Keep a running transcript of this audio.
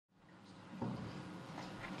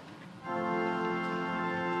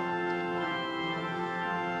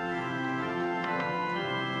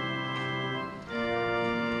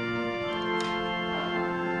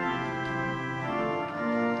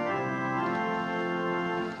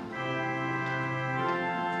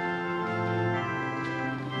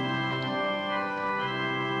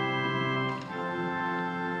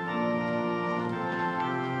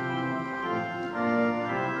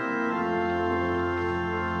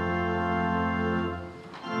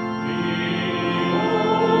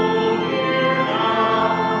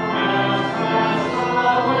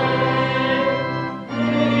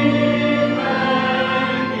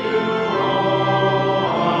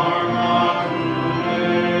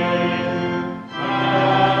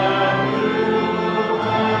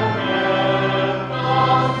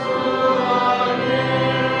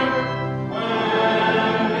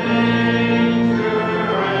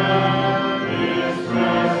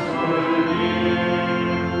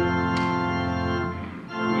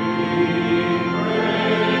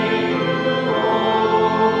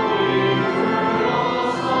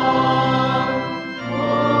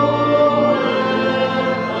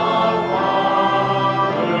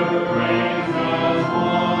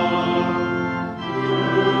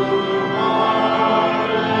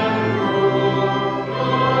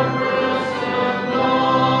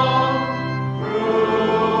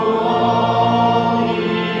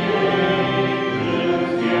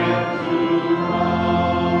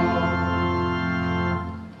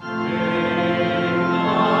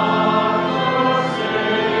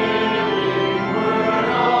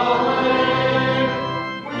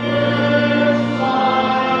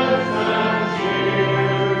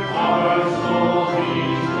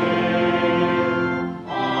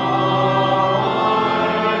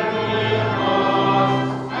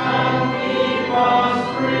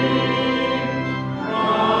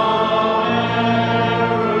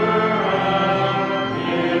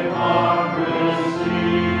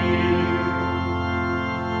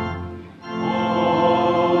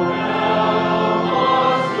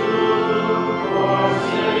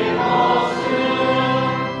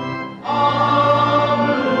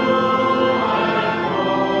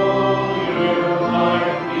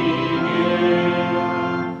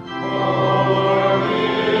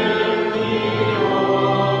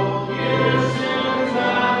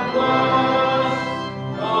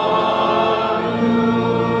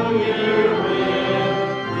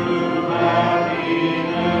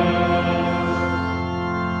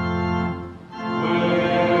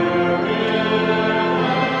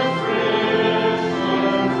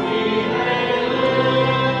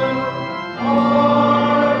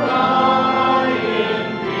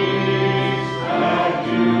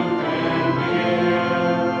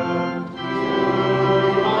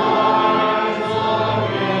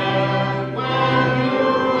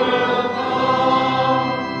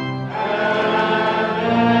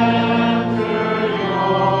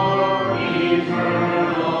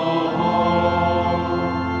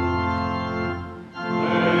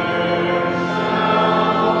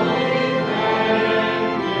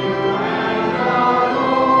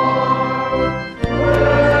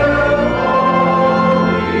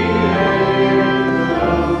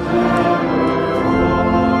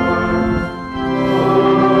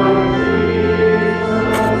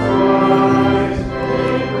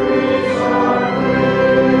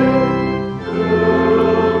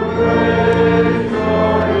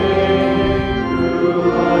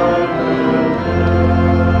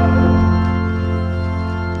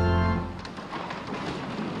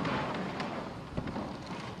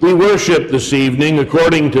we worship this evening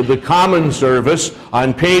according to the common service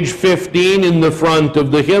on page 15 in the front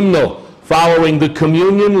of the hymnal, following the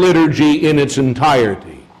communion liturgy in its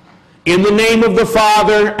entirety. In the name of the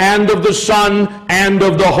Father, and of the Son, and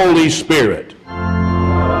of the Holy Spirit.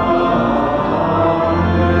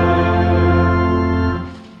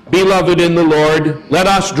 Beloved in the Lord, let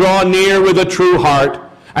us draw near with a true heart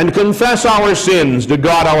and confess our sins to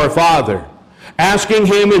God our Father, asking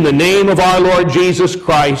him in the name of our Lord Jesus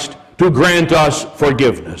Christ to grant us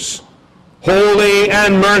forgiveness. Holy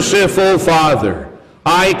and merciful Father,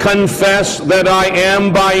 I confess that I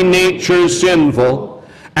am by nature sinful,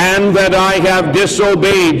 and that I have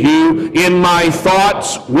disobeyed you in my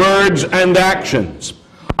thoughts, words, and actions.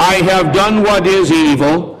 I have done what is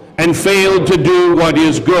evil, and failed to do what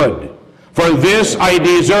is good. For this I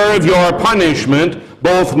deserve your punishment,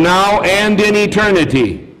 both now and in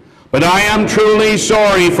eternity. But I am truly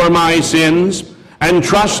sorry for my sins, and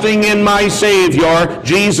trusting in my Savior,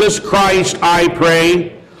 Jesus Christ, I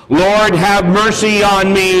pray, Lord, have mercy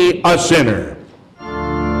on me, a sinner.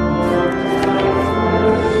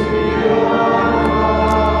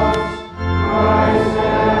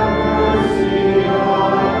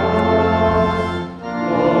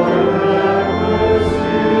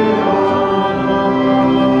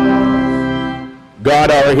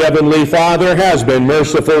 God, our Heavenly Father, has been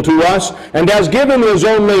merciful to us and has given his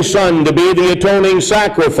only Son to be the atoning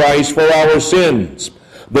sacrifice for our sins.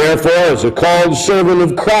 Therefore, as a called servant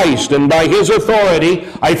of Christ and by his authority,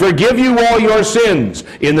 I forgive you all your sins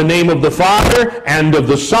in the name of the Father, and of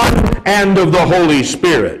the Son, and of the Holy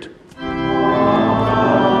Spirit.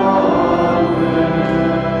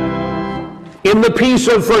 In the peace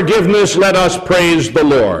of forgiveness, let us praise the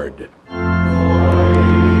Lord.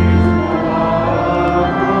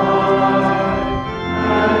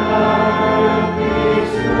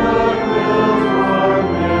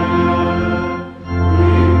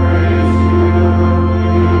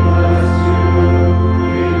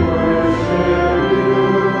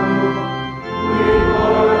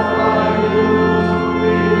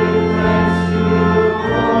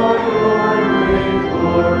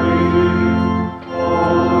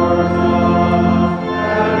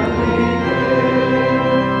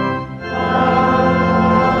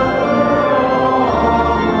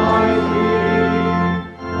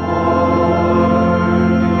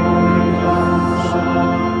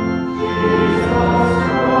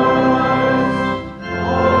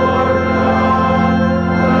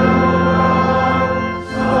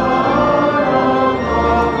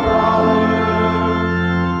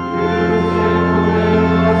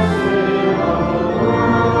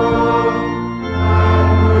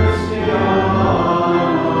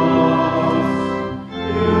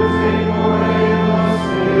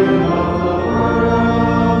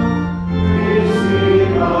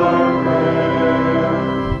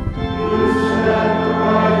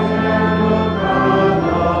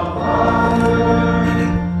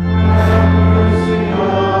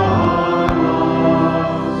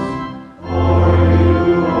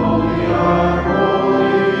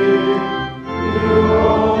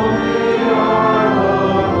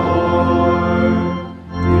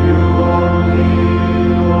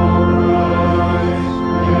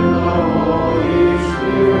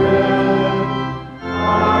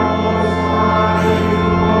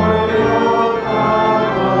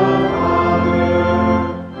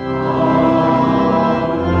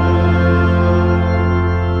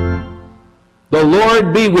 The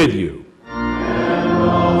Lord be with you. And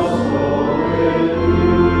also with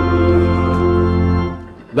you.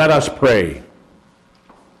 Let us pray.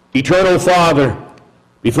 Eternal Father,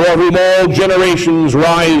 before whom all generations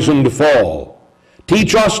rise and fall,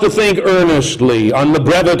 teach us to think earnestly on the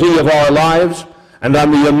brevity of our lives and on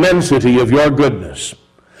the immensity of your goodness.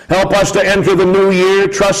 Help us to enter the new year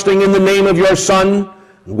trusting in the name of your Son,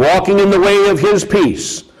 and walking in the way of his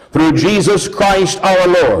peace, through Jesus Christ our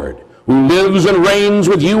Lord, who lives and reigns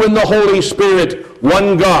with you in the Holy Spirit,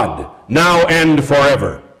 one God, now and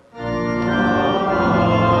forever.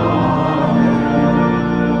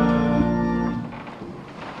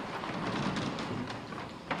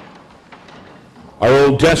 Our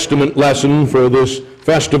Old Testament lesson for this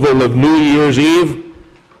festival of New Year's Eve,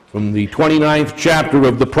 from the 29th chapter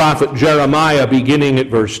of the prophet Jeremiah, beginning at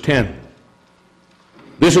verse 10.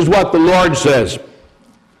 This is what the Lord says: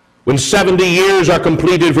 when 70 years are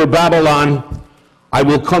completed for Babylon, I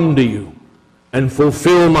will come to you and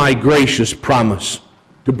fulfill my gracious promise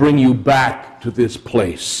to bring you back to this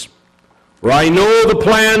place. For I know the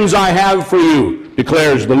plans I have for you,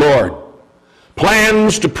 declares the Lord.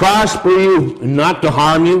 Plans to prosper you and not to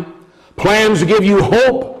harm you. Plans to give you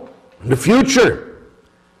hope and a future.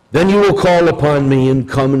 Then you will call upon me and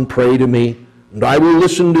come and pray to me, and I will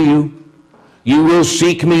listen to you. You will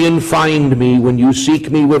seek me and find me when you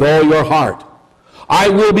seek me with all your heart. I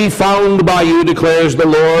will be found by you, declares the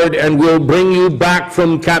Lord, and will bring you back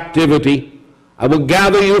from captivity. I will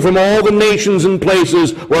gather you from all the nations and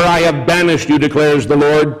places where I have banished you, declares the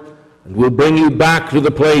Lord, and will bring you back to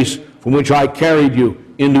the place from which I carried you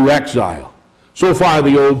into exile. So far,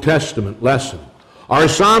 the Old Testament lesson. Our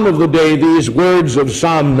psalm of the day, these words of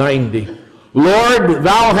Psalm 90. Lord,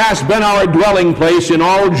 thou hast been our dwelling place in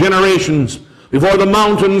all generations. Before the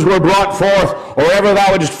mountains were brought forth, or ever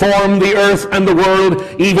thou hadst formed the earth and the world,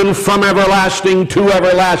 even from everlasting to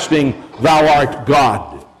everlasting, thou art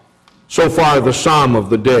God. So far, the psalm of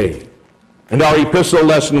the day. And our epistle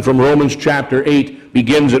lesson from Romans chapter 8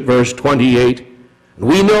 begins at verse 28.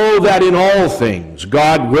 We know that in all things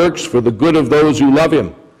God works for the good of those who love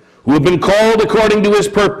him, who have been called according to his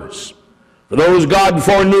purpose. For those God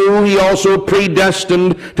foreknew, he also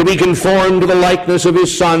predestined to be conformed to the likeness of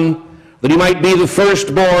his Son, that he might be the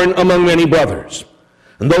firstborn among many brothers.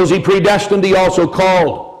 And those he predestined, he also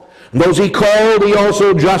called. And those he called, he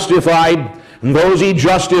also justified. And those he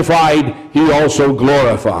justified, he also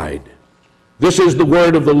glorified. This is the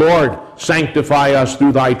word of the Lord. Sanctify us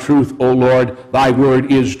through thy truth, O Lord. Thy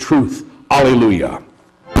word is truth. Alleluia.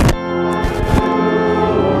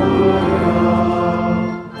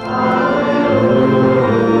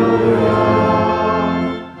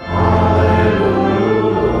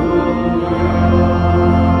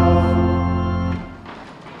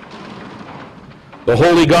 The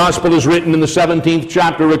Holy Gospel is written in the 17th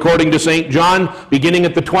chapter according to St. John, beginning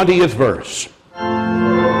at the 20th verse.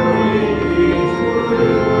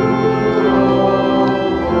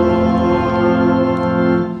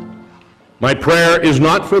 My prayer is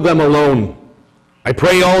not for them alone. I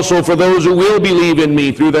pray also for those who will believe in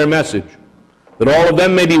me through their message, that all of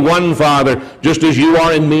them may be one, Father, just as you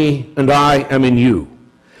are in me and I am in you.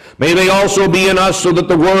 May they also be in us, so that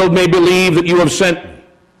the world may believe that you have sent me.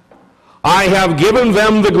 I have given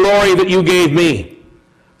them the glory that you gave me,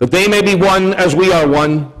 that they may be one as we are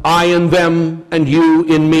one, I in them and you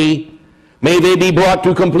in me. May they be brought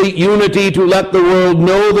to complete unity, to let the world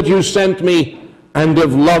know that you sent me and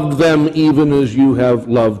have loved them even as you have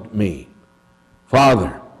loved me.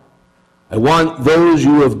 Father, I want those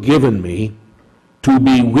you have given me to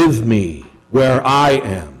be with me where I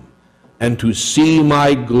am and to see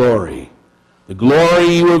my glory, the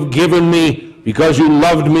glory you have given me because you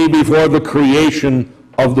loved me before the creation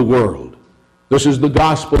of the world. This is the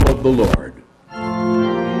gospel of the Lord.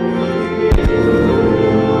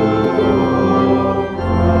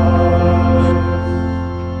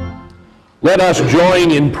 Let us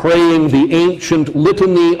join in praying the ancient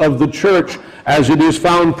litany of the church as it is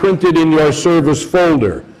found printed in your service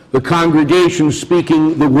folder. The congregation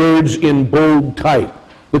speaking the words in bold type.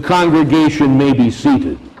 The congregation may be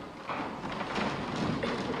seated.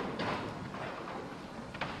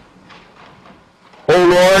 O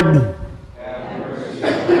Lord, have mercy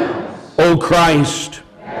on us. O Christ,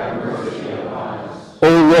 have mercy on us. O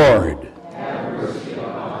Lord, have mercy on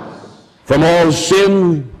us. From all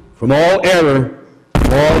sin, from all error,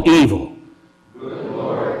 from all evil. Good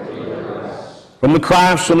Lord, deliver us. From the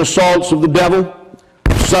crafts and assaults of the devil,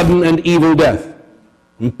 from sudden and evil death,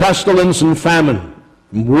 from pestilence and famine,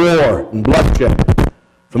 from war and bloodshed,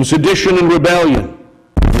 from sedition and rebellion,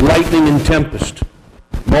 from lightning and tempest,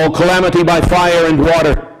 from all calamity by fire and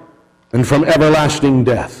water, and from everlasting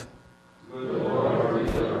death. Good Lord,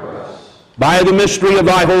 deliver us. By the mystery of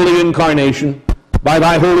thy holy incarnation, by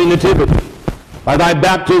thy holy nativity, by thy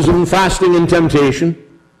baptism, fasting, and temptation,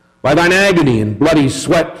 by thine agony and bloody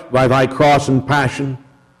sweat, by thy cross and passion,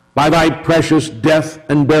 by thy precious death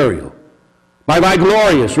and burial, by thy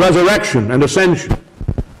glorious resurrection and ascension,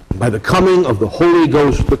 and by the coming of the Holy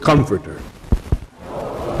Ghost, the Comforter.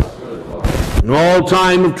 In all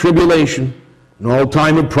time of tribulation, in all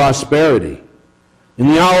time of prosperity, in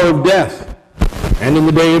the hour of death, and in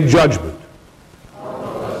the day of judgment.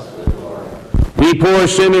 We poor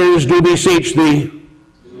sinners do beseech thee,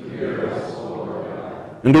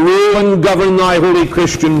 and to rule and govern thy holy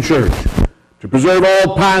Christian church, to preserve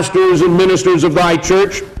all pastors and ministers of thy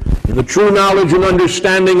church in the true knowledge and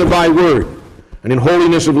understanding of thy word, and in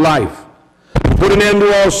holiness of life, to put an end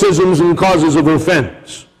to all schisms and causes of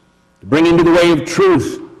offense, to bring into the way of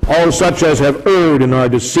truth all such as have erred and are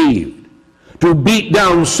deceived, to beat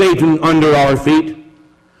down Satan under our feet,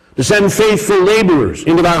 to send faithful laborers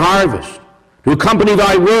into thy harvest, to accompany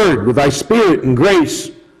thy word with thy spirit and grace,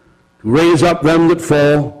 to raise up them that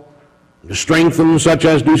fall, and to strengthen such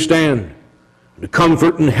as do stand, and to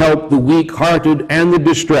comfort and help the weak-hearted and the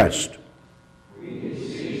distressed. We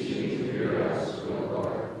beseech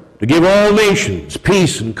to give all nations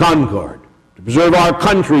peace and concord, to preserve our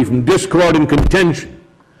country from discord and contention,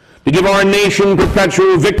 to give our nation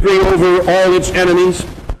perpetual victory over all its enemies,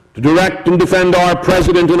 to direct and defend our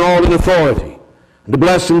president and all in authority, and to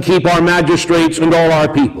bless and keep our magistrates and all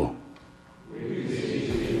our people.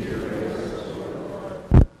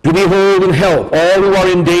 To behold and help all who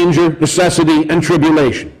are in danger, necessity, and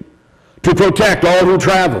tribulation, to protect all who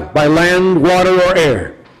travel by land, water, or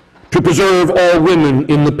air, to preserve all women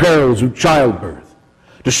in the perils of childbirth,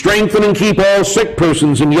 to strengthen and keep all sick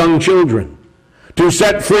persons and young children, to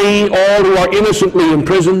set free all who are innocently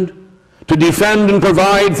imprisoned, to defend and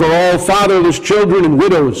provide for all fatherless children and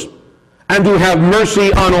widows, and to have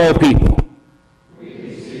mercy on all people.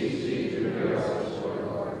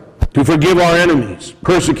 To forgive our enemies,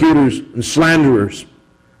 persecutors, and slanderers,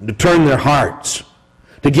 and to turn their hearts,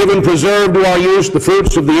 to give and preserve to our use the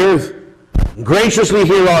fruits of the earth, and graciously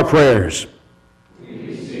hear our prayers.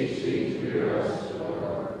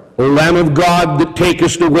 O Lamb of God, that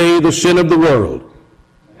takest away the sin of the world,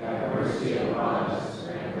 have mercy upon us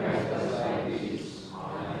and grant us thy peace.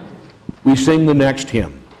 Amen. We sing the next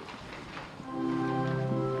hymn.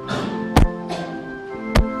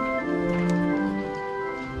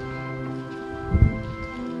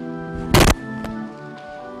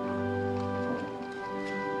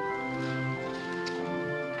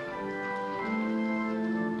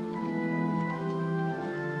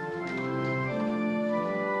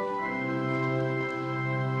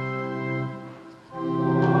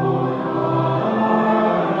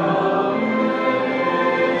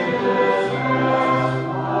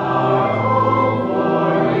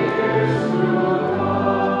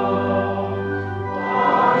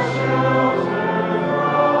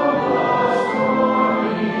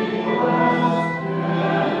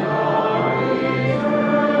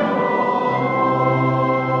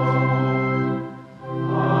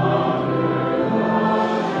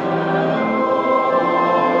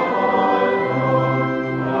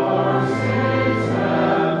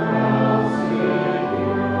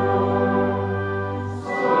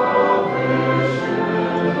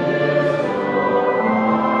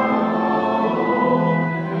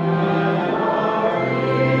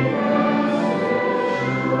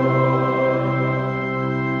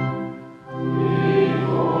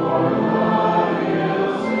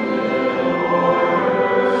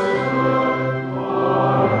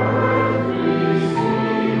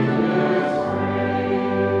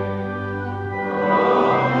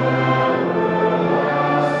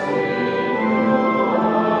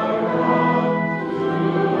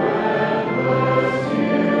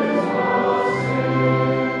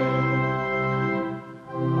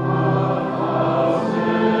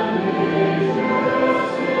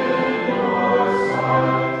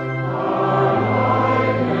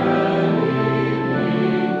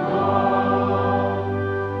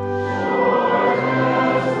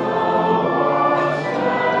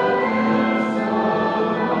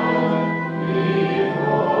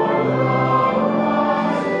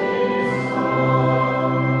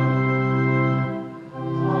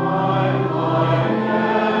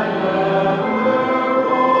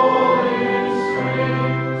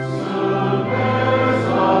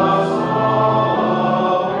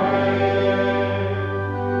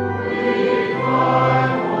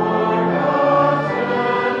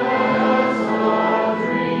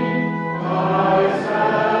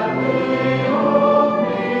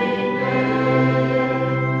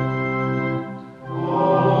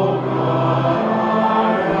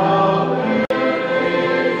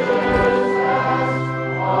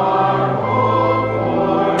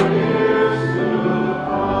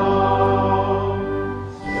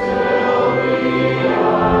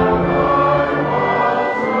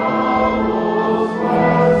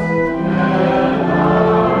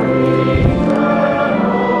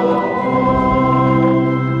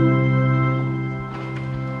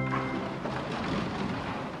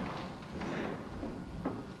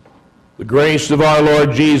 The grace of our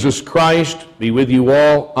Lord Jesus Christ be with you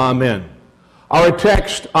all. Amen. Our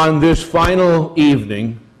text on this final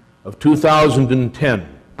evening of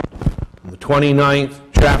 2010, the 29th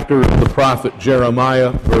chapter of the prophet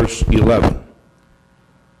Jeremiah, verse 11.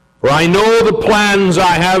 For I know the plans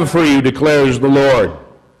I have for you, declares the Lord.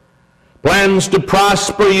 Plans to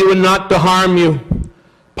prosper you and not to harm you.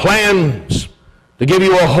 Plans to give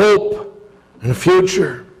you a hope and a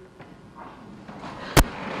future.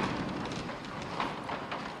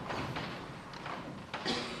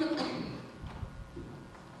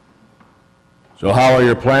 So how are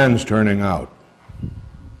your plans turning out?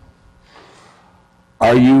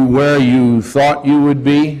 Are you where you thought you would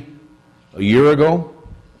be a year ago?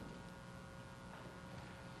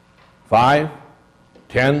 5,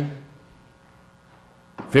 10,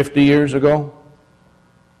 50 years ago?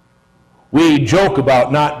 We joke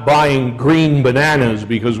about not buying green bananas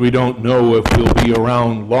because we don't know if we'll be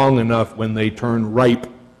around long enough when they turn ripe.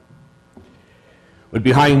 But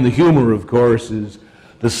behind the humor, of course, is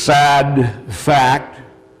the sad fact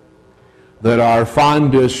that our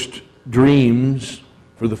fondest dreams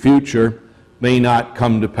for the future may not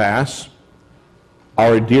come to pass.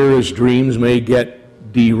 Our dearest dreams may get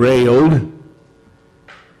derailed,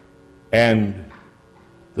 and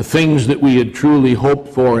the things that we had truly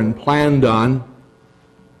hoped for and planned on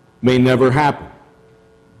may never happen.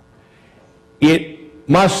 It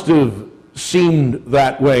must have seemed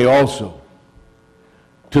that way also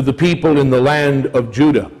to the people in the land of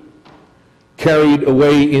Judah, carried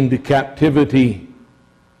away into captivity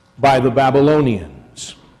by the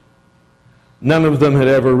Babylonians. None of them had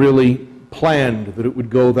ever really planned that it would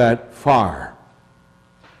go that far.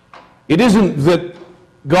 It isn't that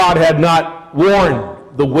God had not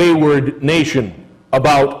warned the wayward nation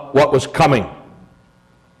about what was coming.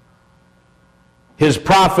 His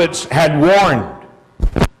prophets had warned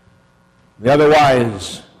the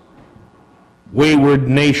otherwise wayward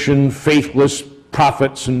nation, faithless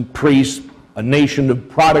prophets and priests, a nation of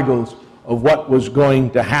prodigals, of what was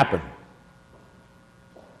going to happen.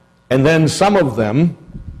 And then some of them,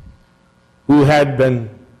 who had been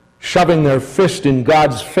shoving their fist in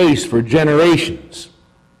God's face for generations,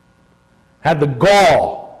 had the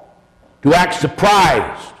gall to act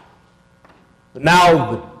surprised. But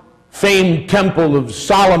now the famed temple of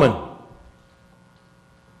Solomon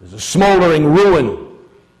is a smoldering ruin.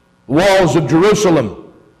 The walls of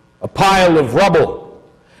Jerusalem, a pile of rubble,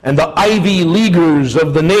 and the Ivy Leaguers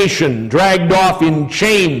of the nation dragged off in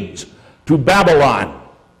chains to Babylon.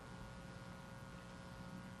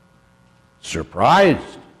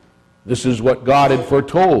 Surprised. This is what God had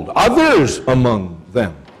foretold. Others among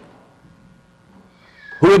them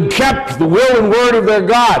who had kept the will and word of their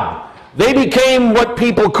God, they became what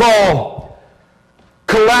people call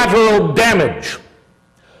collateral damage,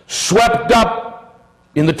 swept up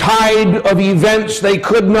in the tide of events they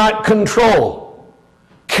could not control.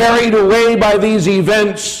 Carried away by these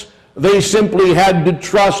events, they simply had to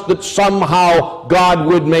trust that somehow God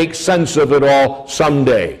would make sense of it all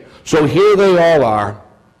someday. So here they all are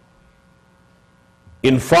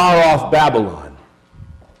in far-off Babylon,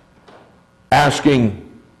 asking,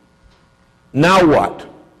 now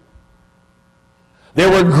what? There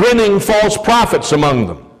were grinning false prophets among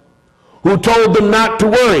them who told them not to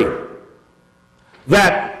worry,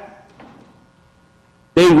 that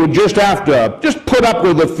they would just have to put up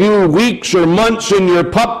with a few weeks or months in your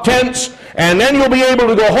pup tents, and then you'll be able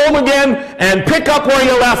to go home again and pick up where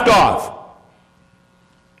you left off.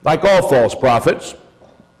 Like all false prophets,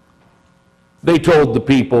 they told the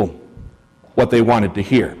people what they wanted to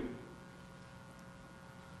hear.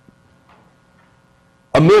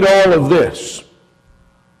 Amid all of this,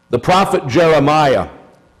 the prophet Jeremiah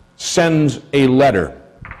sends a letter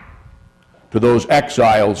to those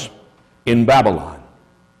exiles in Babylon.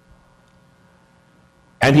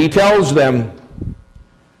 And he tells them,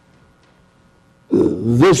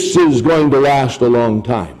 this is going to last a long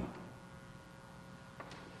time.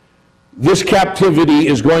 This captivity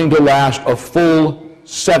is going to last a full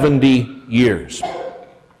 70 years.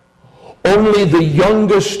 Only the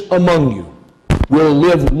youngest among you will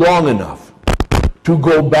live long enough to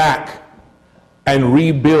go back and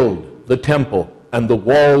rebuild the temple and the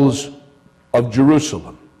walls of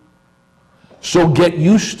Jerusalem. So get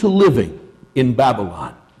used to living in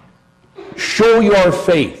Babylon. Show your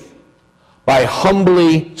faith by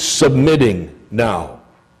humbly submitting now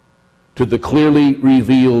to the clearly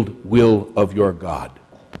revealed will of your God.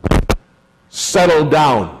 Settle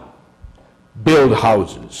down, build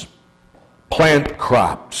houses, plant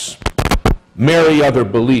crops, marry other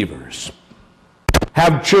believers,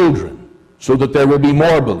 have children so that there will be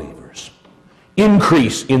more believers.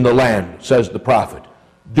 Increase in the land, says the prophet.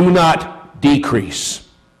 Do not decrease.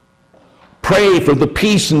 Pray for the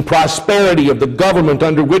peace and prosperity of the government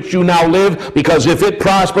under which you now live, because if it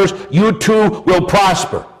prospers, you too will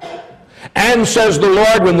prosper. And, says the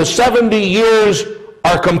Lord, when the 70 years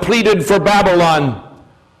are completed for Babylon,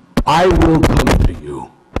 I will come to you,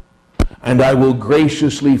 and I will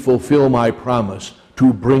graciously fulfill my promise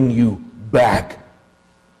to bring you back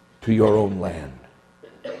to your own land.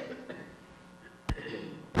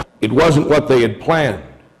 It wasn't what they had planned.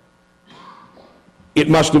 It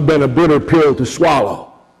must have been a bitter pill to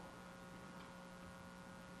swallow,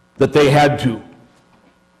 that they had to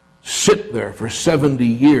sit there for 70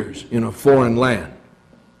 years in a foreign land.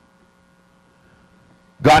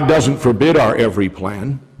 God doesn't forbid our every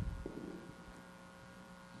plan.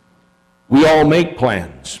 We all make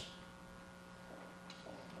plans.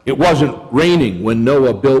 It wasn't raining when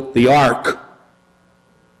Noah built the ark.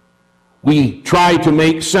 We try to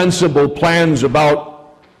make sensible plans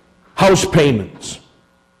about house payments,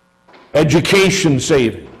 education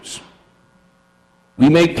savings. We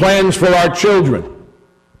make plans for our children.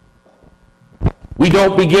 We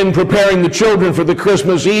don't begin preparing the children for the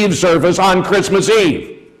Christmas Eve service on Christmas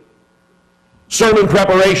Eve. Sermon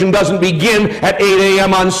preparation doesn't begin at 8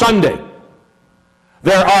 a.m. on Sunday.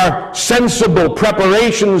 There are sensible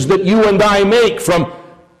preparations that you and I make, from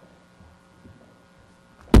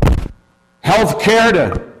health care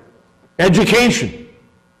to education.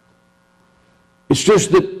 It's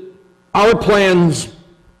just that our plans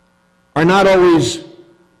are not always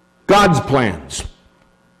God's plans.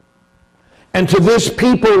 And to this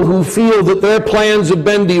people who feel that their plans have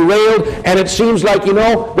been derailed, and it seems like,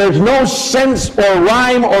 there's no sense or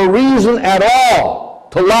rhyme or reason at all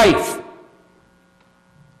to life,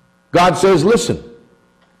 God says, listen,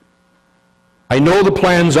 I know the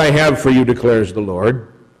plans I have for you, declares the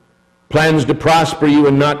Lord. Plans to prosper you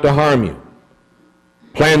and not to harm you.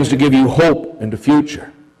 Plans to give you hope and a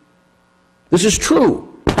future. This is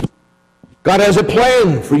true. God has a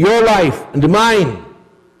plan for your life and mine.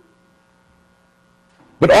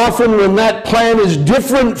 But often when that plan is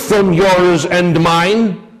different from yours and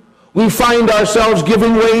mine, we find ourselves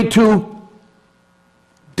giving way to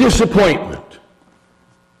disappointment.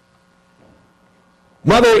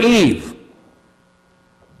 Mother Eve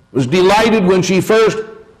was delighted when she first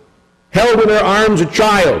held in her arms a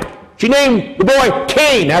child. She named the boy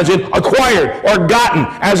Cain, as in acquired, or gotten,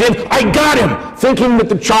 as in I got him, thinking that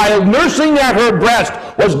the child nursing at her breast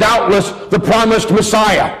was doubtless the promised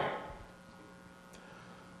Messiah.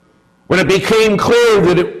 When it became clear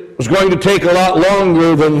that it was going to take a lot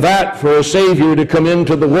longer than that for a Savior to come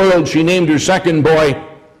into the world, she named her second boy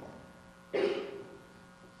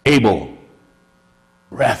Abel.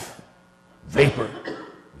 Breath, vapor,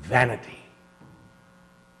 vanity,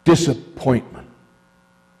 disappointment.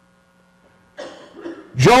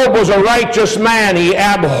 Job was a righteous man. He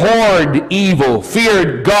abhorred evil,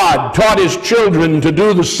 feared God, taught his children to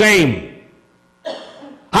do the same.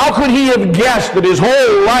 How could he have guessed that his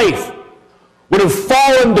whole life would have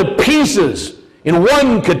fallen to pieces in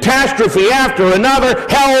one catastrophe after another?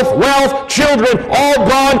 Health, wealth, children, all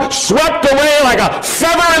gone, swept away like a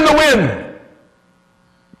feather in the wind.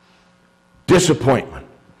 Disappointment.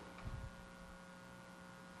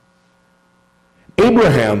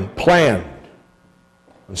 Abraham planned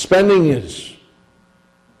on spending his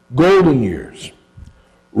golden years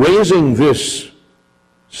raising this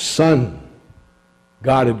son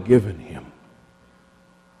God had given him,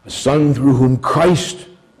 a son through whom Christ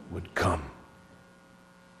would come.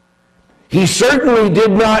 He certainly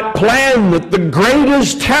did not plan that the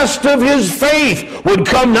greatest test of his faith would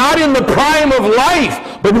come not in the prime of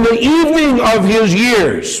life, but in the evening of his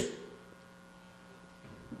years,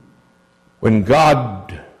 when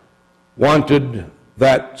God wanted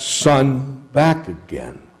that son back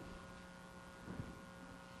again.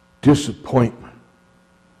 Disappointment.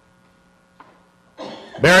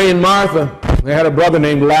 Mary and Martha, they had a brother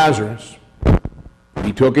named Lazarus.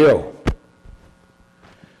 He took ill.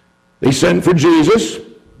 They sent for Jesus.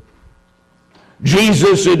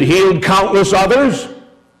 Jesus had healed countless others,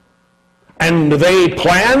 and they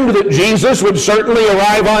planned that Jesus would certainly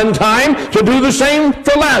arrive on time to do the same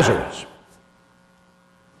for Lazarus.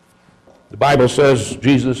 The Bible says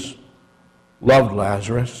Jesus loved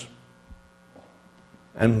Lazarus,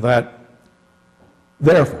 and that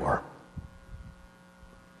therefore,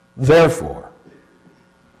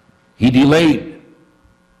 he delayed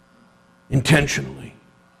intentionally,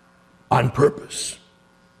 on purpose.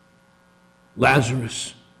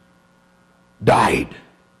 Lazarus died.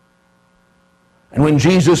 And when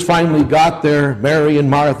Jesus finally got there, Mary and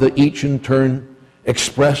Martha each in turn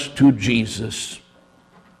expressed to Jesus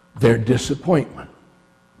their disappointment.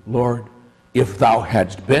 Lord, if thou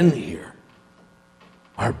hadst been here,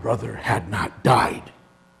 our brother had not died.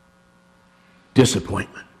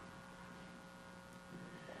 Disappointment.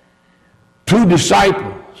 Two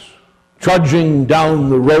disciples trudging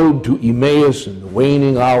down the road to Emmaus in the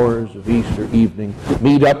waning hours of Easter evening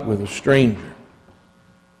meet up with a stranger.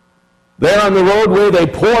 There on the roadway, they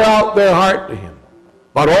pour out their heart to him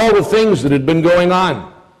about all the things that had been going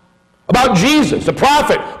on. About Jesus, the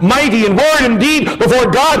prophet, mighty in word and deed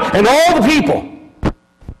before God and all the people.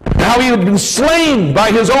 And how he had been slain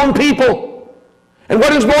by his own people. And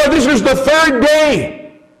what is more, this is the third day.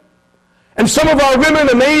 And some of our women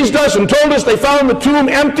amazed us and told us they found the tomb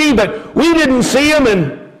empty, but we didn't see him,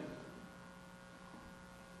 and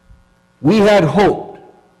we had hoped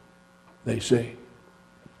they say.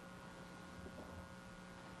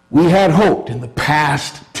 We had hoped in the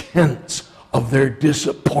past tense of their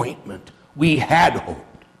disappointment. We had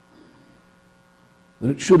hoped that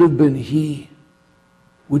it should have been he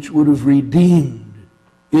which would have redeemed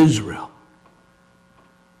Israel.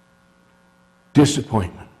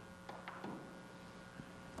 Disappointment.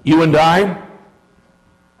 You and I,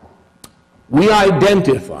 we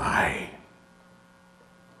identify.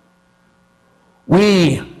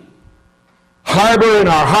 We harbor in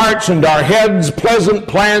our hearts and our heads pleasant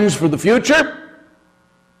plans for the future.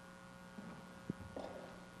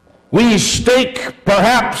 We stake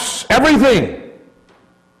perhaps everything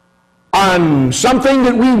on something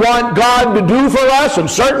that we want God to do for us, and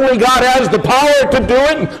certainly God has the power to do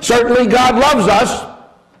it, and certainly God loves us.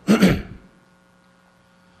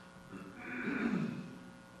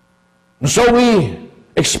 And so we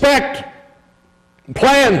expect and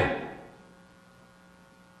plan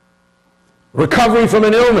recovery from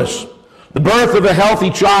an illness, the birth of a healthy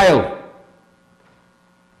child,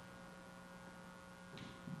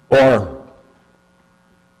 or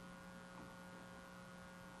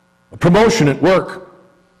a promotion at work,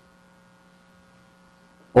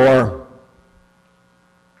 or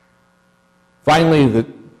finally that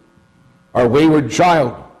our wayward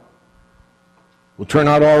child will turn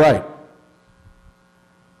out all right.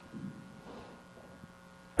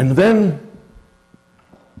 And then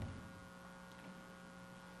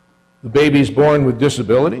the baby's born with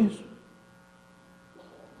disabilities.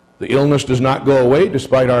 The illness does not go away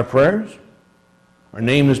despite our prayers. Our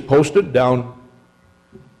name is posted down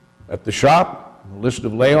at the shop, a list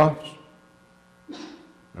of layoffs.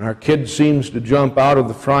 And our kid seems to jump out of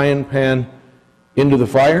the frying pan into the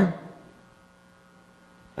fire.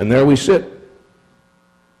 And there we sit,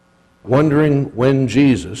 wondering when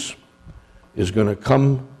Jesus is going to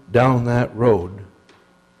come down that road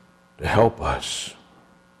to help us.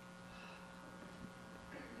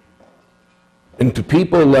 And to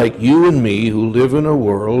people like you and me who live in a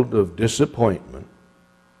world of disappointment,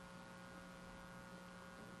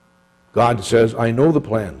 God says, I know the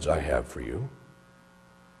plans I have for you.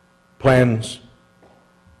 Plans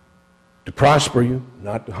to prosper you,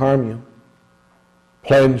 not to harm you.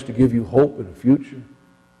 Plans to give you hope and a future.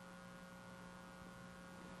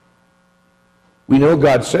 We know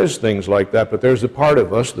God says things like that, but there's a part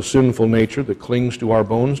of us, the sinful nature, that clings to our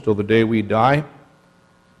bones till the day we die.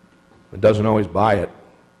 It doesn't always buy it.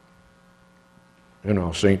 You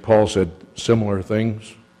know, St. Paul said similar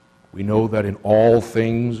things. We know that in all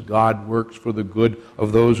things God works for the good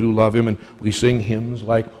of those who love him, and we sing hymns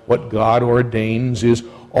like, what God ordains is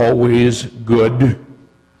always good.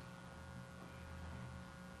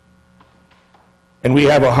 And we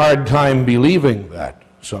have a hard time believing that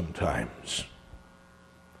sometimes.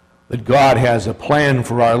 That God has a plan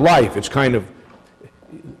for our life. It's kind of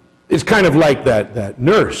like that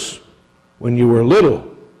nurse when you were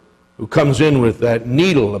little, who comes in with that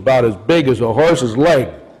needle about as big as a horse's leg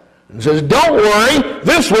and says, don't worry,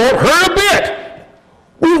 this won't hurt a bit.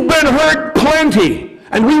 We've been hurt plenty,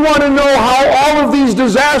 and we want to know how all of these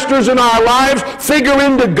disasters in our lives figure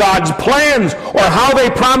into God's plans, or how they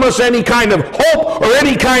promise any kind of hope or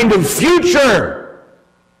any kind of future,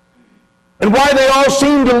 and why they all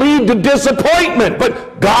seem to lead to disappointment.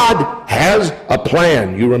 But God has a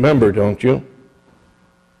plan. You remember, don't you?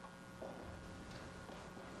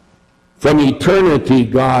 From eternity,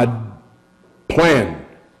 God planned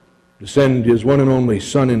to send his one and only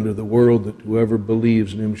Son into the world, that whoever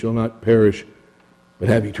believes in him shall not perish, but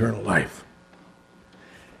have eternal life.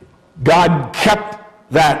 God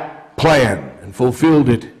kept that plan and fulfilled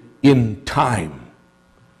it in time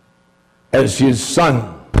as his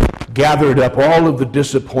Son gathered up all of the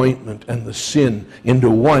disappointment and the sin into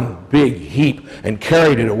one big heap and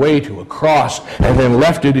carried it away to a cross, and then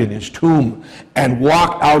left it in his tomb and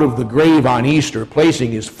walked out of the grave on Easter,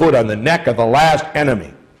 placing his foot on the neck of the last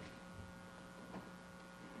enemy.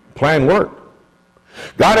 The plan worked.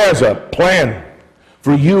 God has a plan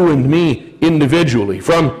for you and me individually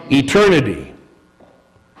from eternity.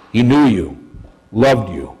 He knew you,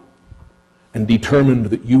 loved you, and determined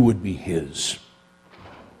that you would be his.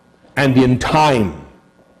 And in time,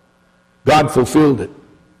 God fulfilled it,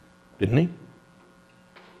 didn't he?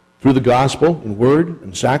 Through the gospel and word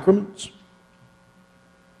and sacraments.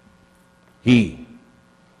 He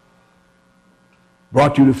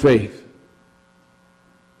brought you to faith,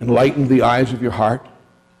 enlightened the eyes of your heart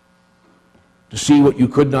to see what you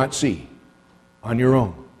could not see on your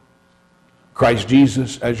own. Christ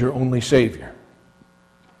Jesus as your only Savior.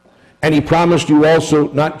 And he promised you also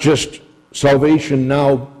not just salvation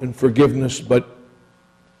now and forgiveness, but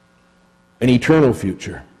an eternal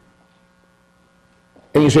future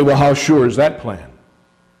And you say, well, how sure is that plan?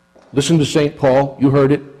 Listen to St. Paul. You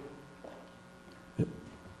heard it.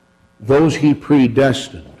 Those he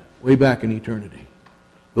predestined, way back in eternity,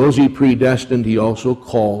 those he predestined, he also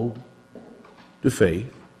called to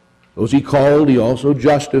faith. Those he called, he also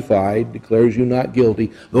justified, declares you not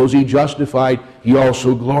guilty. Those he justified, he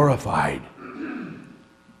also glorified.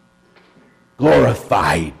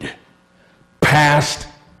 Glorified. Past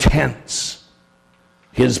tense.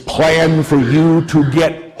 His plan for you to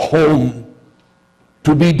get home,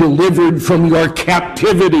 to be delivered from your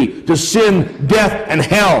captivity to sin, death, and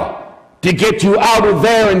hell, to get you out of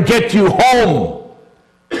there and get you home.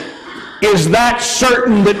 Is that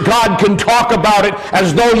certain that God can talk about it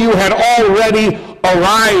as though you had already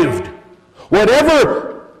arrived?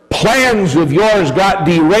 Whatever plans of yours got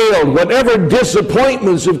derailed, whatever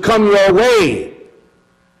disappointments have come your way,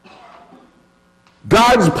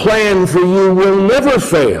 God's plan for you will never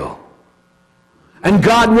fail. And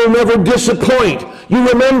God will never disappoint. You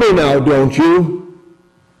remember now, don't you?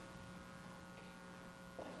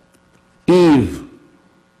 Eve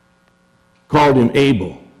called him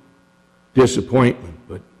Abel. Disappointment,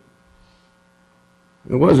 but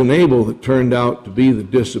it wasn't Abel that turned out to be the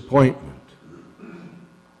disappointment.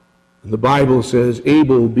 And the Bible says,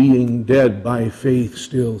 Abel being dead by faith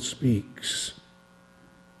still speaks.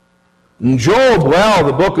 And Job, well,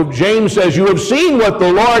 the book of James says, you have seen what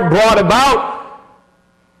the Lord brought about.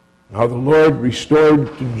 Now the Lord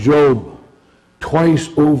restored to Job twice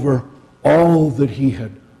over all that he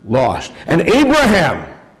had lost. And Abraham,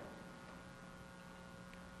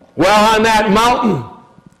 well, on that mountain,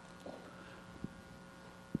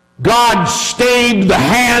 God stayed the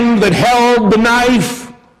hand that held the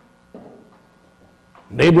knife.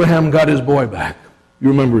 And Abraham got his boy back. You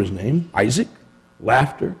remember his name? Isaac.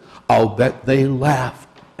 Laughter. I'll bet they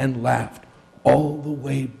laughed and laughed all the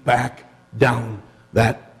way back down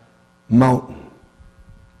that mountain.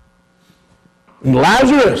 And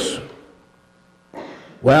Lazarus,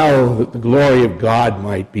 well, that the glory of God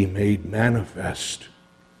might be made manifest.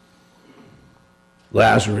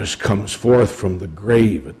 Lazarus comes forth from the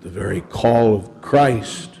grave at the very call of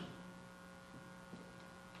Christ.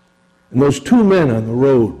 And those two men on the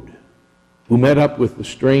road who met up with the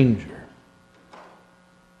stranger,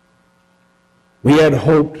 we had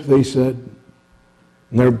hoped, they said,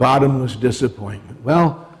 in their bottomless disappointment.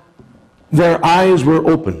 Well, their eyes were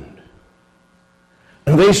opened,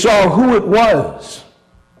 and they saw who it was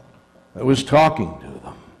that was talking to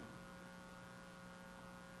them.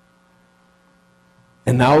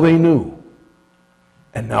 And now they knew,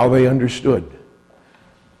 and now they understood.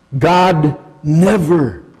 God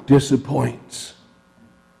never disappoints.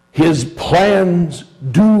 His plans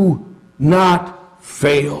do not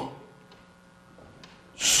fail.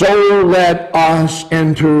 So let us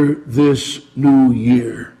enter this new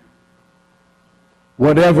year,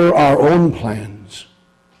 whatever our own plans,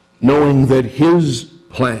 knowing that His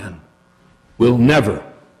plan will never,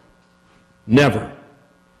 never,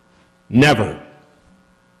 never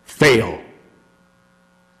fail.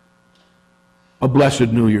 A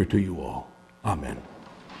blessed New Year to you all. Amen.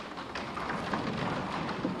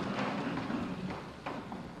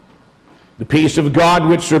 The peace of God,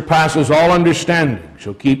 which surpasses all understanding,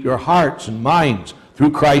 shall keep your hearts and minds through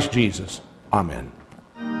Christ Jesus. Amen.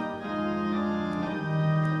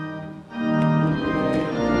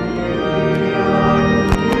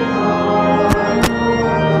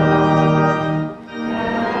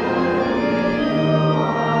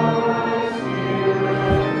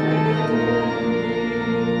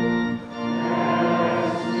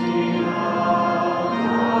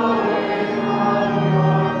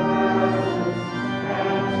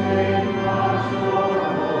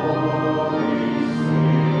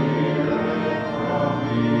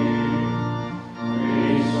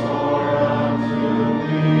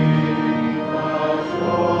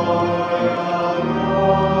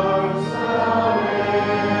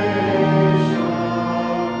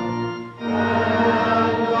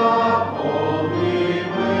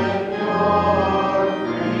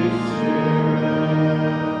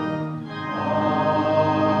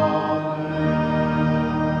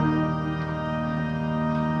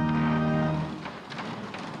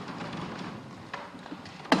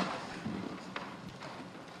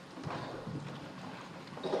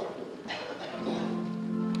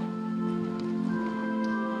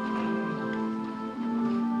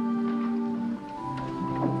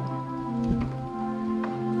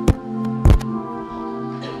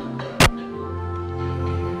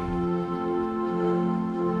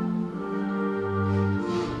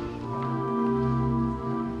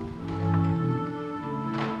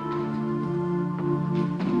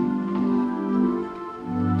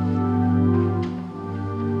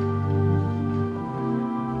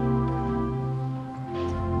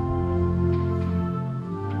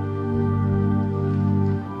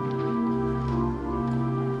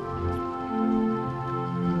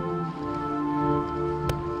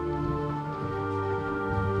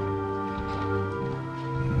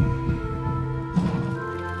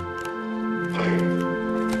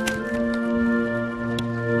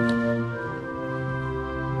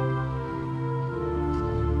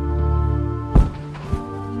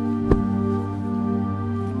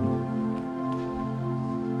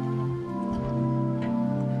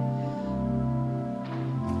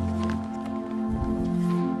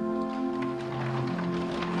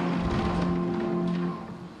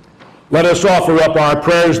 Let us offer up our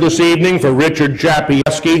prayers this evening for Richard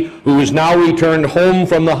Chapieski, who is now returned home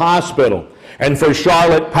from the hospital, and for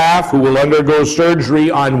Charlotte Paff, who will undergo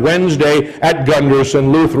surgery on Wednesday at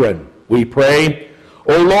Gunderson Lutheran. We pray,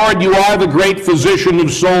 O Lord, you are the great physician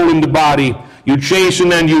of soul and body. You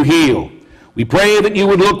chasten and you heal. We pray that you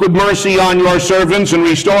would look with mercy on your servants and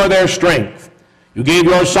restore their strength. You gave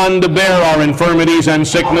your Son to bear our infirmities and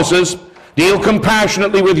sicknesses. Deal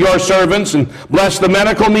compassionately with your servants and bless the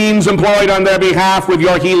medical means employed on their behalf with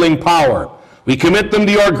your healing power. We commit them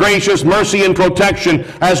to your gracious mercy and protection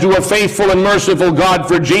as to a faithful and merciful God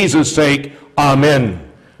for Jesus' sake. Amen.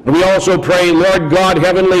 And we also pray, Lord God,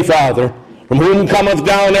 Heavenly Father, from whom cometh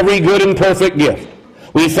down every good and perfect gift,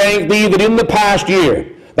 we thank thee that in the past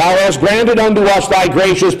year thou hast granted unto us thy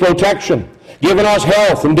gracious protection, given us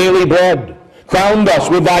health and daily bread, crowned us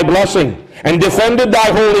with thy blessing, and defended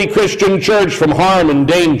thy holy Christian church from harm and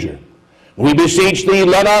danger. We beseech thee,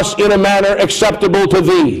 let us in a manner acceptable to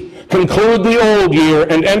thee conclude the old year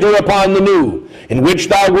and enter upon the new, in which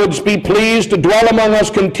thou wouldst be pleased to dwell among us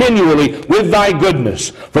continually with thy goodness,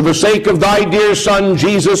 for the sake of thy dear Son,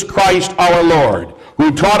 Jesus Christ our Lord,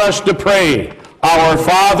 who taught us to pray, Our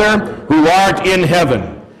Father, who art in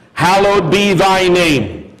heaven, hallowed be thy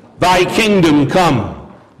name. Thy kingdom come.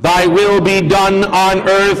 Thy will be done on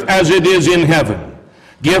earth as it is in heaven.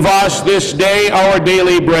 Give us this day our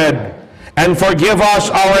daily bread, and forgive us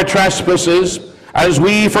our trespasses, as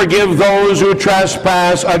we forgive those who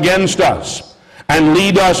trespass against us. And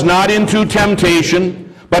lead us not into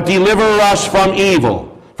temptation, but deliver us from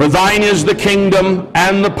evil. For thine is the kingdom,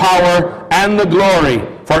 and the power, and the glory,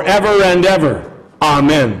 forever and ever.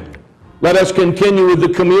 Amen. Let us continue with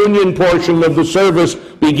the communion portion of the service,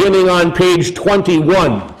 beginning on page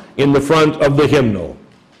 21 in the front of the hymnal.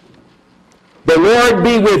 The Lord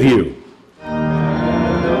be with you.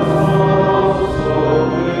 And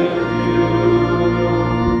also with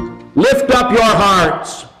you. Lift up your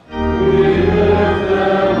hearts. We lift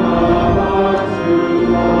them up to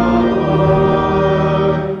the Lord.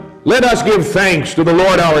 Let us give thanks to the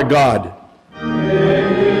Lord our God.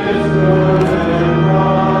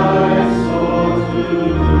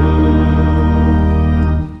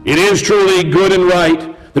 It is truly good and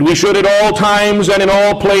right that we should at all times and in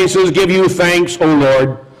all places give you thanks, O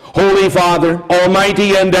Lord, Holy Father,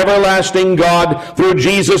 Almighty and everlasting God, through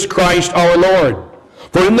Jesus Christ our Lord.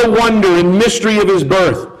 For in the wonder and mystery of his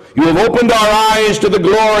birth, you have opened our eyes to the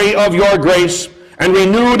glory of your grace and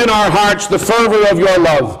renewed in our hearts the fervor of your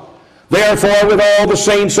love. Therefore, with all the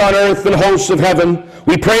saints on earth and hosts of heaven,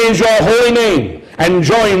 we praise your holy name and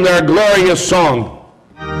join their glorious song.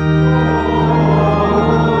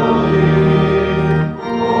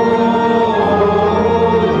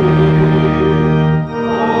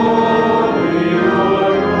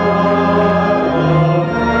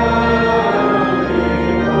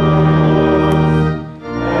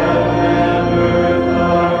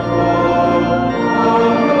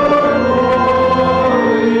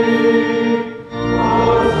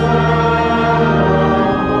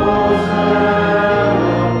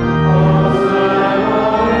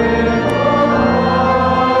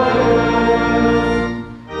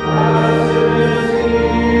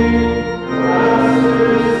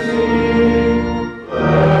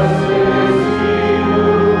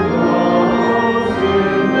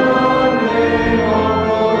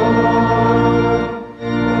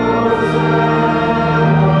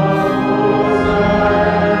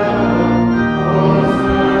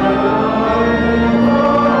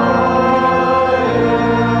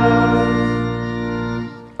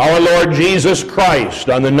 Jesus Christ,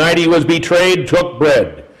 on the night he was betrayed, took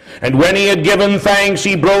bread. And when he had given thanks,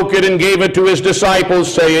 he broke it and gave it to his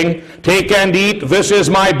disciples, saying, Take and eat, this is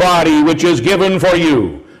my body, which is given for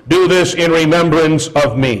you. Do this in remembrance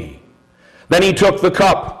of me. Then he took the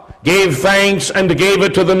cup, gave thanks, and gave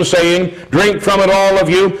it to them, saying, Drink from it, all of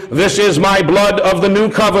you. This is my blood of the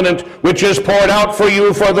new covenant, which is poured out for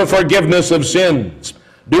you for the forgiveness of sins.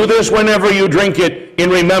 Do this whenever you drink it in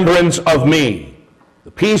remembrance of me. The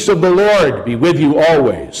peace of the Lord be with you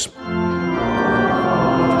always.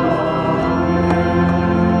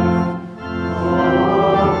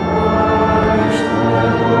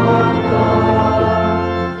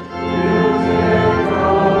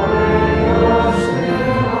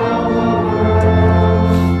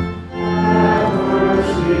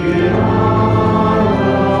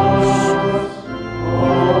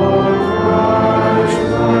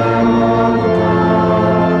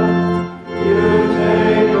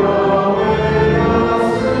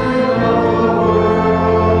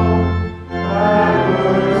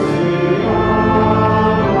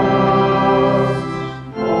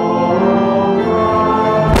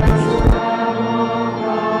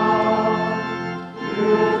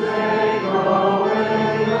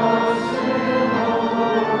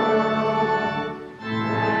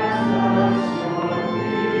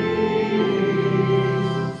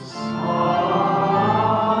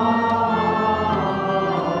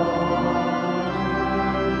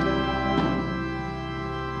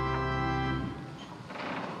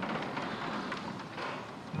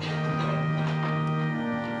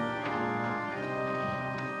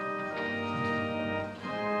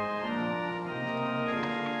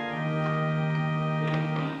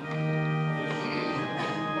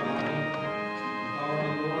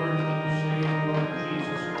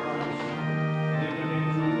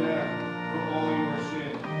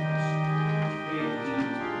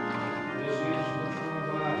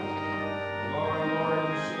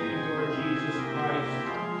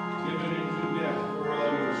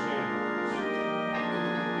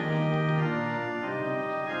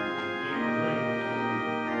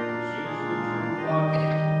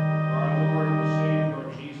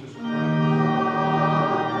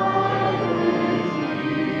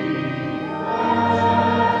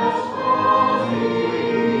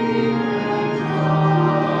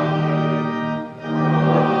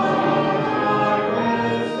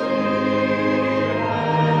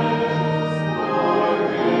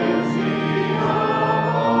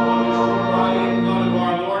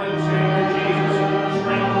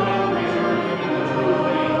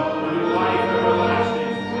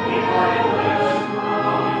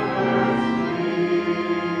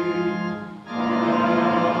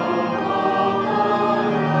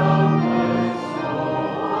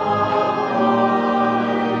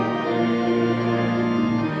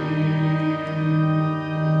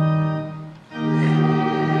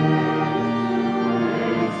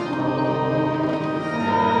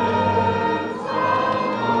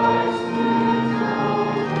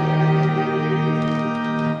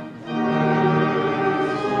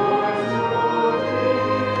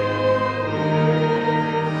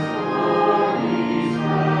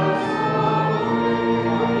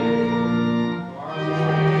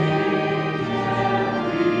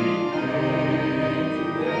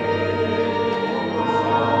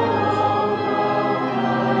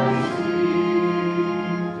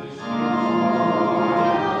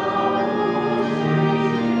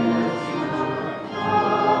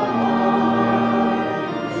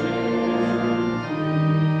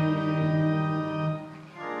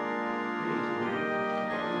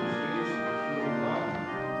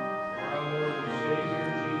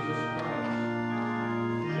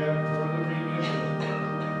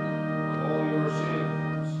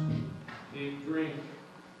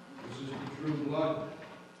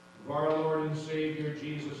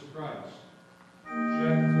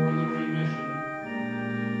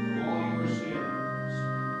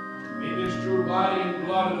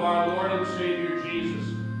 Savior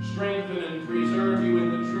Jesus, strengthen and preserve you in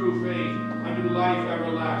the true faith unto life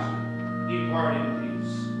everlasting. Depart in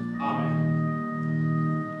peace. Amen.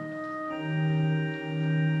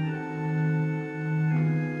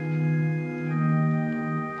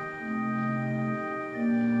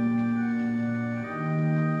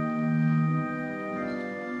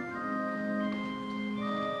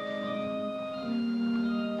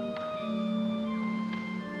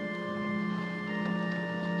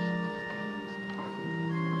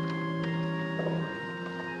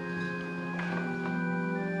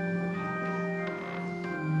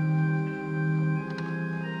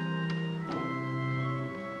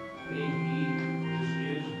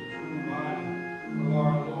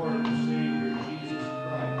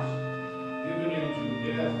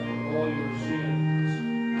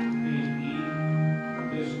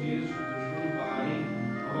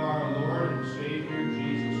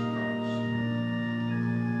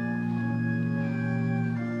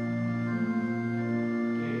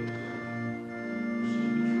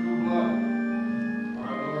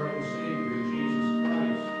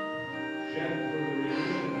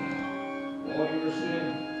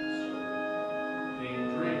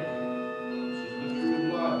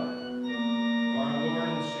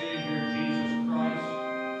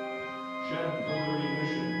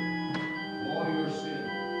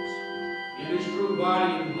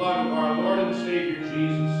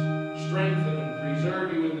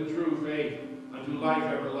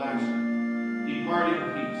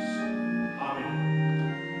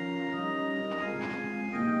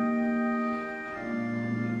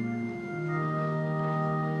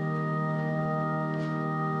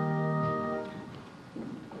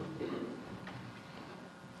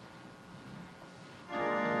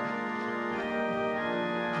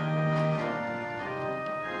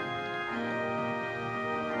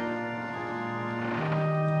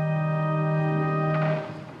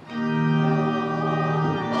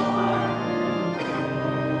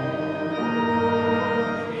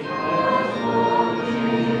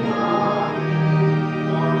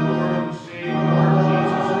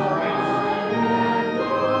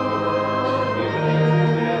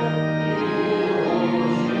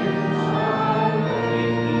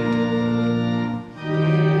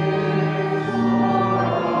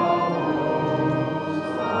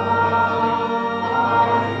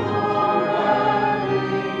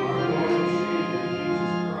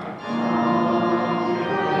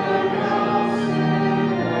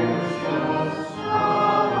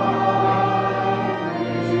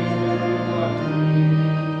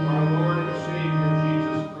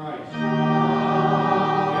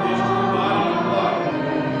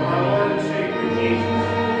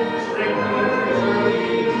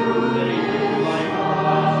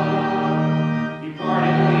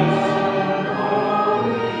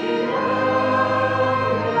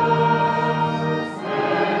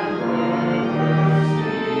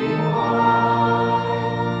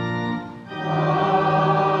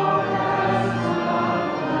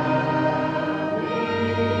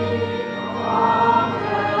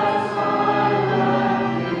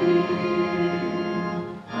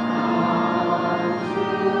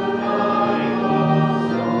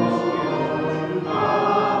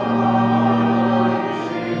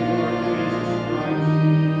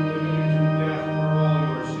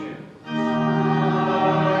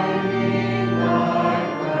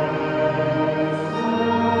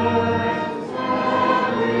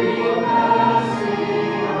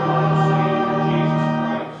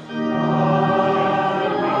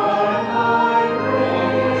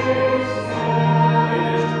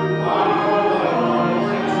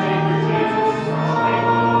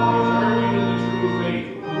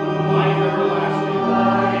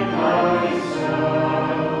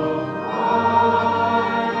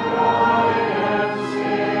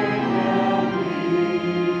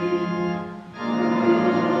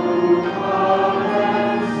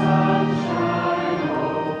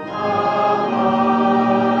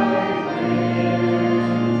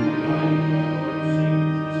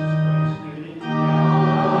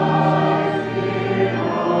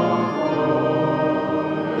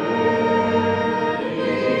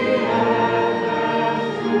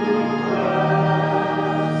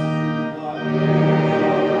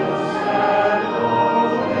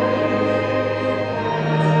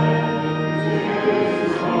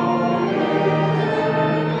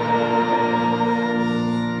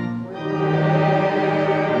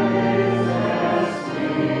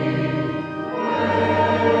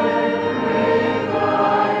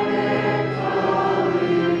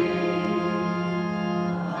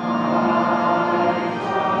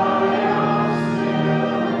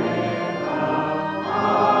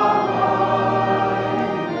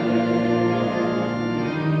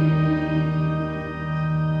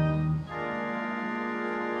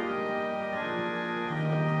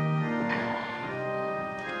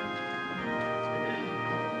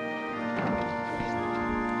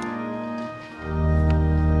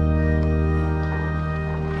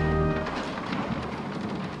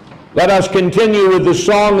 Let us continue with the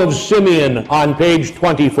Song of Simeon on page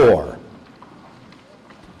 24.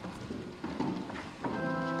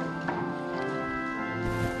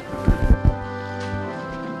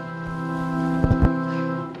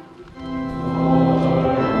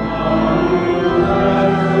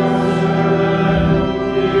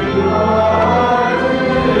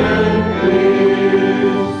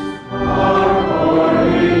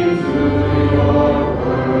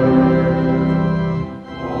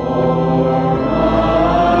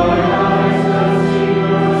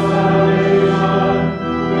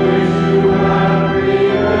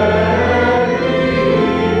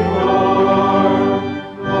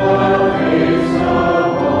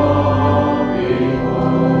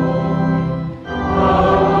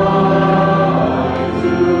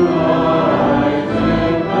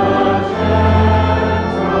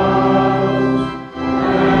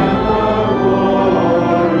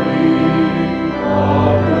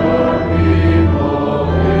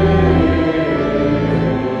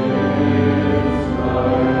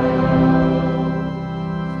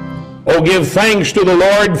 Oh, give thanks to the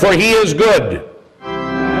Lord, for he is good.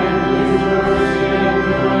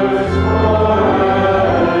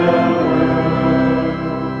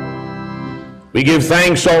 We give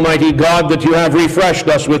thanks, Almighty God, that you have refreshed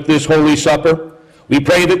us with this Holy Supper. We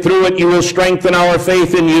pray that through it you will strengthen our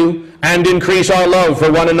faith in you and increase our love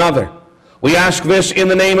for one another. We ask this in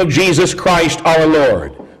the name of Jesus Christ our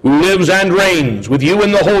Lord, who lives and reigns with you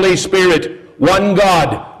in the Holy Spirit, one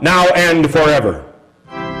God, now and forever.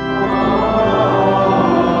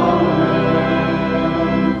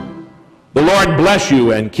 The Lord bless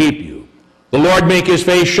you and keep you. The Lord make his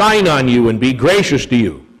face shine on you and be gracious to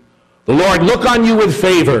you. The Lord look on you with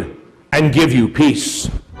favor and give you peace.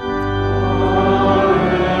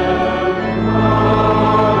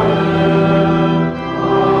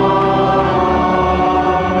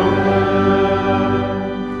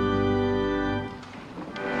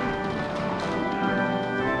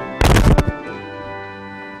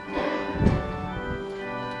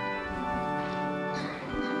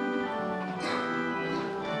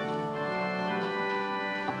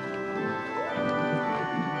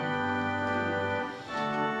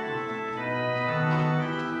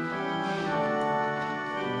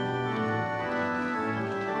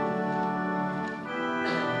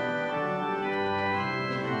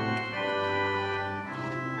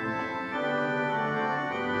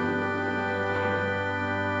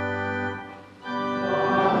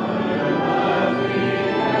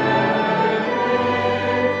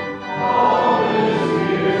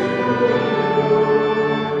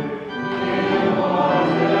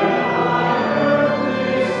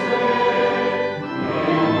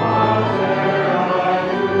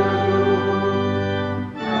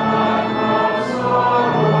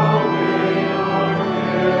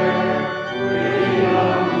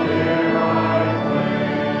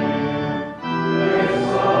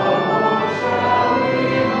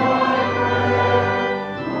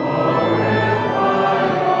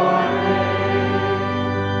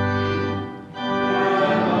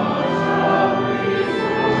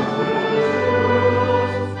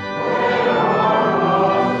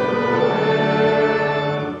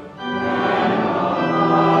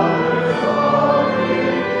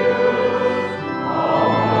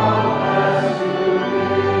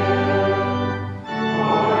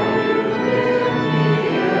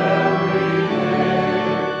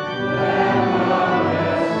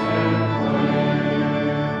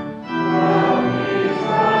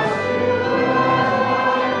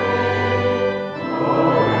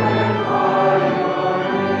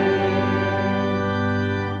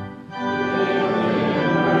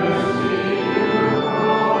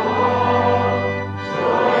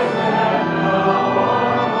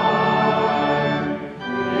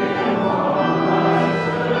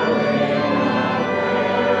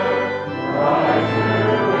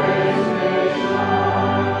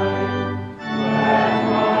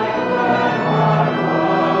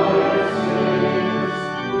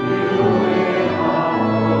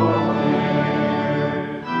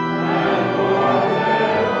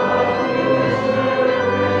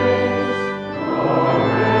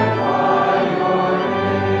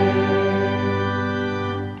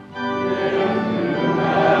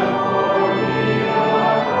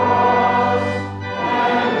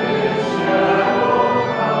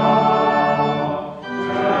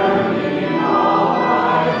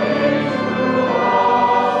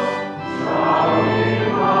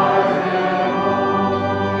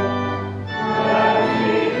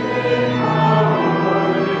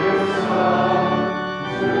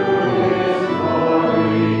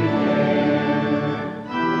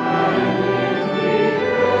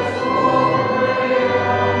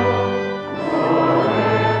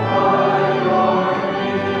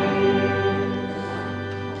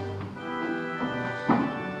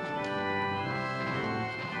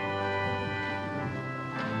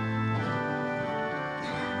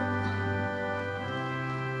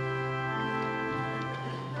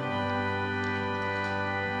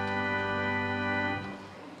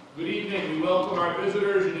 Good evening. We welcome our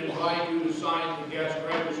visitors and invite you to sign the guest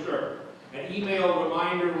register. An email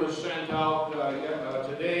reminder was sent out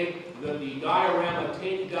today that the diorama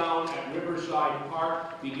takedown at Riverside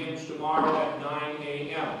Park begins tomorrow at 9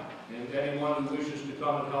 a.m. And anyone who wishes to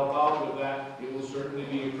come and help out with that, it will certainly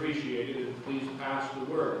be appreciated, and please pass the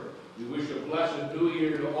word. We wish a blessed New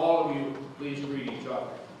Year to all of you. Please greet each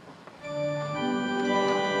other.